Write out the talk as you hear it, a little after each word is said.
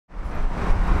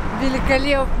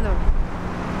Великолепно!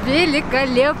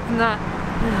 Великолепно!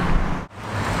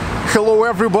 Hello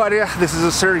everybody, this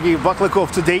is Sergey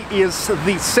Baklakov. Today is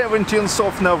the 17th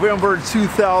of November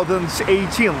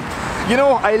 2018. You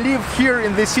know, I live here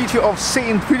in the city of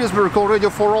Saint Petersburg already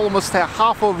for almost a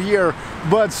half of a year,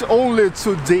 but only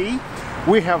today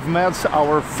we have met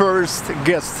our first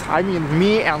guest. I mean,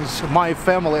 me and my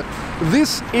family.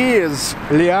 This is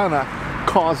Liana,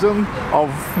 cousin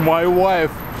of my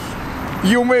wife.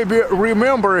 You maybe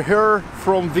remember her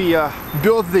from the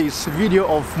birthdays video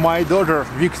of my daughter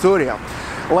Victoria.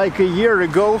 Like a year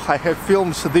ago I have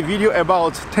filmed the video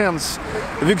about 10th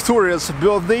Victoria's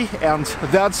birthday, and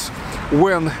that's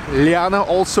when Liana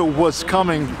also was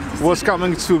coming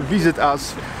to visit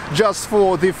us. Just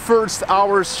for the first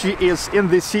hours she is in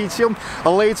the city.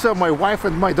 Later my wife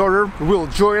and my daughter will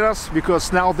join us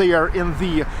because now they are in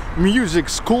the music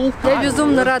school. Я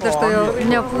безумно рада, что у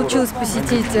меня получилось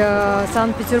посетить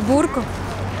Санкт-Петербург.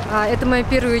 Это мои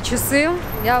первые часы.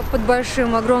 Я под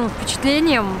большим, огромным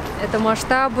впечатлением. Это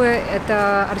масштабы,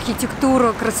 это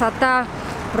архитектура, красота,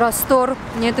 простор.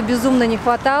 Мне это безумно не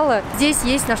хватало. Здесь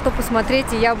есть на что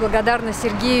посмотреть, и я благодарна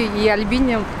Сергею и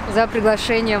Альбине за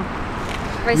приглашение.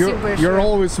 You're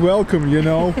always welcome, you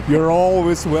know. You're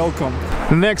always welcome.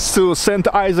 Next to St.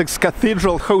 Isaac's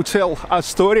Cathedral, Hotel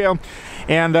Astoria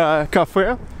and a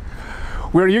cafe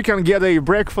where you can get a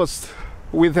breakfast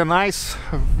with a nice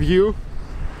view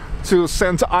to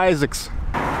St. Isaac's.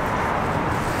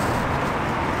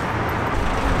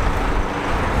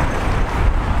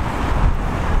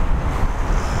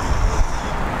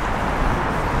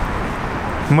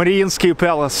 Mariinsky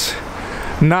Palace,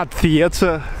 not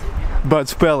theater,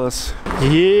 but palace.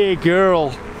 Yeah,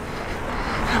 girl.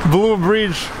 Blue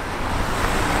Bridge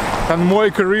and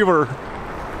Moyka River.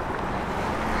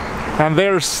 And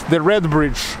there's the Red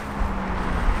Bridge.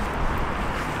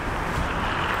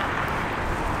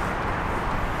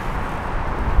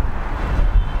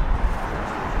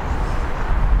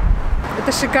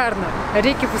 Это шикарно.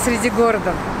 Реки посреди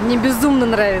города. Мне безумно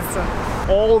нравится.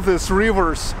 All these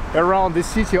rivers around the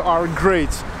city are great.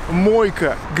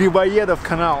 Moyka, Griboedov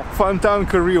Canal,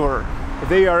 Fontanka River.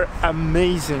 They are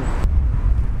amazing.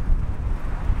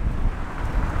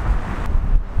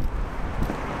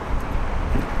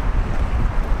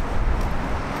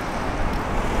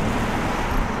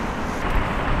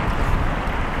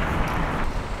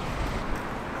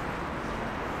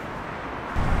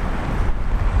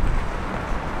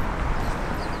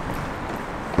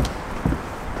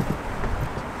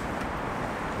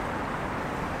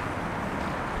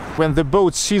 When the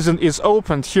boat season is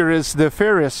opened, here is the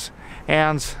ferries,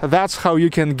 and that's how you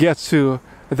can get to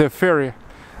the ferry,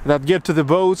 that get to the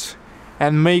boat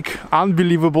and make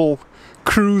unbelievable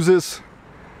cruises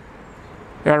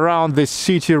around the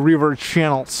city river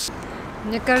channels.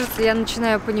 Мне кажется, я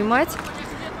начинаю понимать,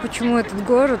 почему этот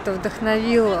город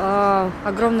вдохновил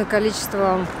огромное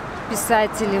количество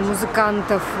писателей,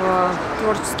 музыкантов,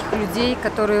 творческих людей,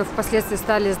 которые впоследствии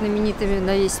стали знаменитыми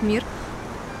на весь мир.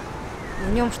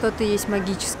 В нем что-то есть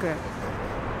магическое.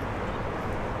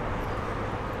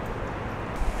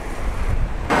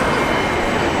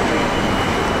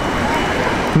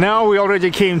 Now we already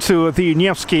came to the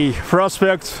Nevsky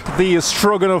Prospect, the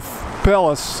Stroganov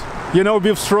Palace. You know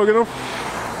beef Stroganov?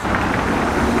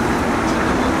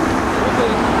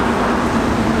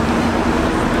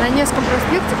 На Невском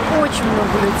проспекте очень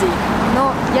много людей,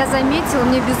 но я заметила,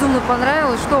 мне безумно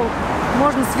понравилось, что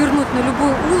можно свернуть на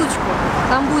любую улочку,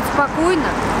 там будет спокойно,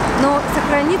 но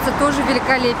сохранится тоже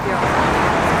великолепие.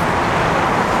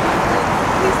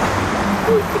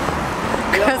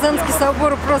 Казанский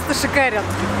собор просто шикарен.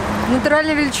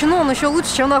 Натуральной величину он еще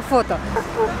лучше, чем на фото.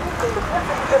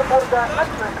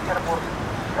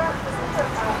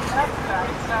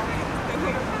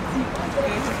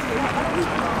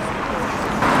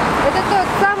 Это тот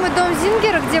самый дом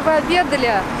Зингера, где вы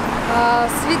обедали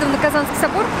с видом на Казанский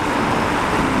собор?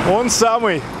 Он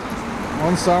самый.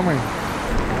 Он самый.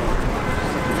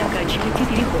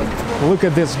 Look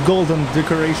at this golden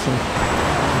decoration.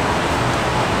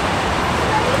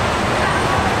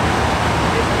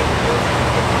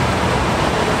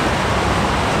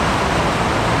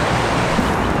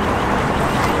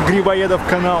 Griboedov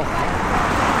Canal.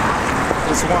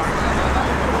 This one.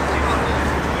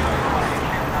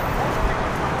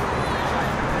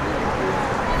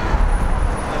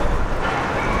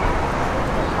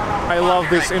 I love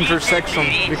this intersection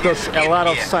because a lot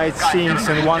of sightseeing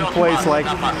in one place, like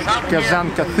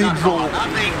Kazan Cathedral,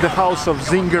 the house of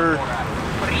Zinger,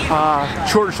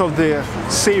 Church of the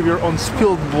Savior on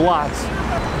Spilled Blood.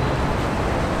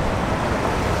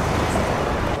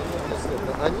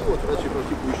 Они вот врачи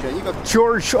практикующие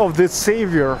Church of the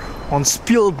Savior on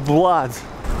spilled blood.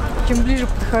 Чем ближе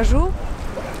подхожу,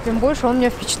 тем больше он меня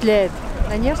впечатляет.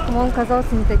 На Невском он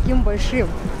казался не таким большим.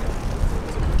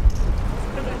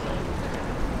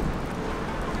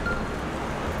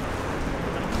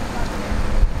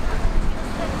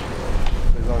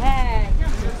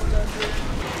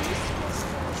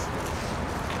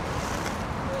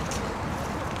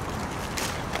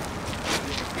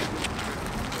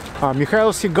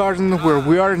 Mikhailovsky Garden, where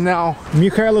we are now.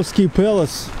 Mikhailovsky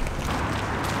Palace.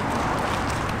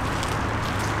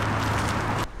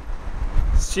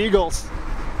 Seagulls.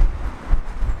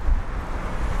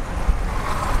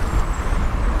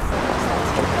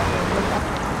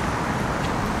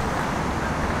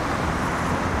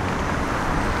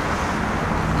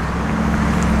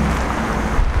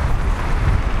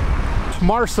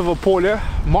 Marsovo Polye,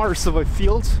 Marsovo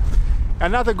Fields.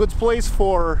 Another good place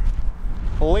for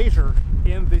leisure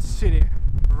in this city,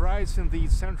 right in the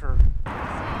center.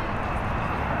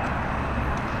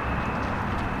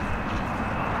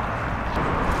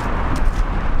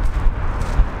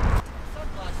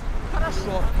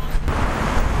 Хорошо.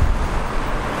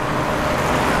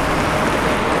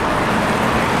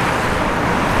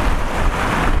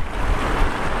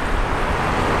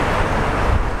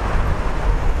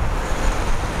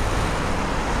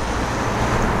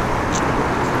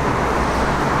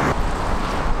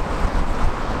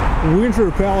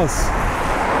 Winter Palace,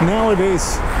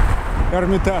 nowadays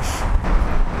Hermitage.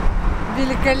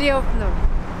 Великолепно!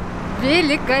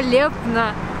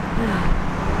 Великолепно!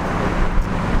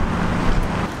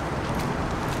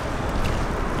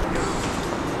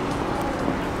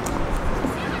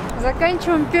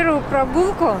 Заканчиваем первую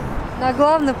прогулку на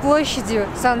главной площади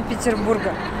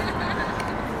Санкт-Петербурга.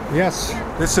 Yes,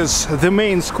 this is the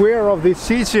main square of the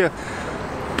city,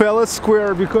 Palace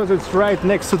Square, because it's right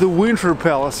next to the Winter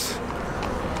Palace.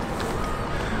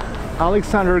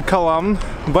 Alexander Column.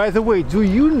 By the way, do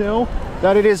you know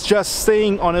that it is just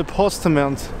staying on a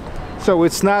postament, so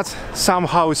it's not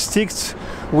somehow sticked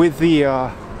with the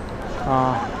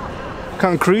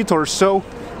concrete or so,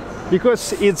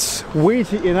 because it's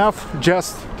weighty enough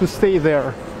just to stay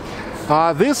there.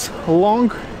 This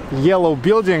long yellow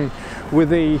building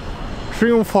with a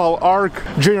triumphal arch,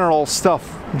 General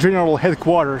Stuff, General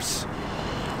Headquarters.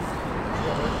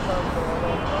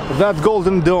 That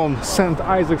golden dome, St.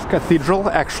 Isaac's Cathedral,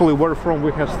 actually where from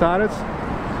we have started.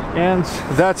 And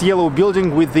that yellow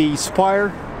building with the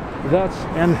spire, that's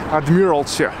an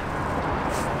Admiralty.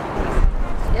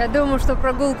 Я думаю, что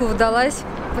прогулка удалась.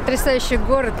 Потрясающий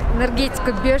город,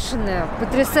 энергетика бешеная,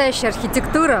 потрясающая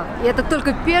архитектура. И это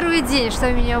только первый день,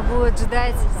 что меня будет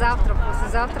ждать завтра,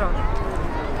 послезавтра.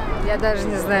 Я даже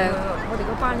не знаю.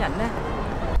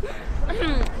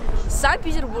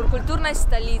 Санкт-Петербург – культурная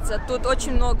столица. Тут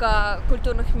очень много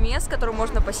культурных мест, которые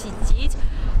можно посетить,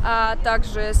 а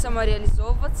также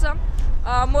самореализовываться.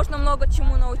 Можно много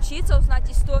чему научиться,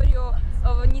 узнать историю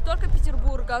не только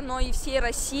Петербурга, но и всей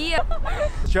России.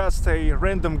 Just a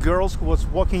random girl who was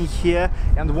walking here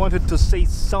and wanted to say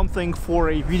something for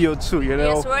a video too, you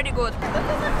know? Yes, very good.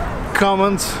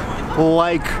 Comment,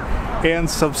 like and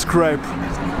subscribe.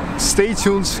 Stay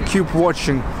tuned, keep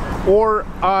watching. Or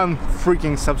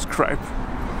unfreaking subscribe.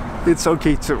 It's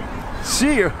okay too.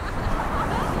 See you!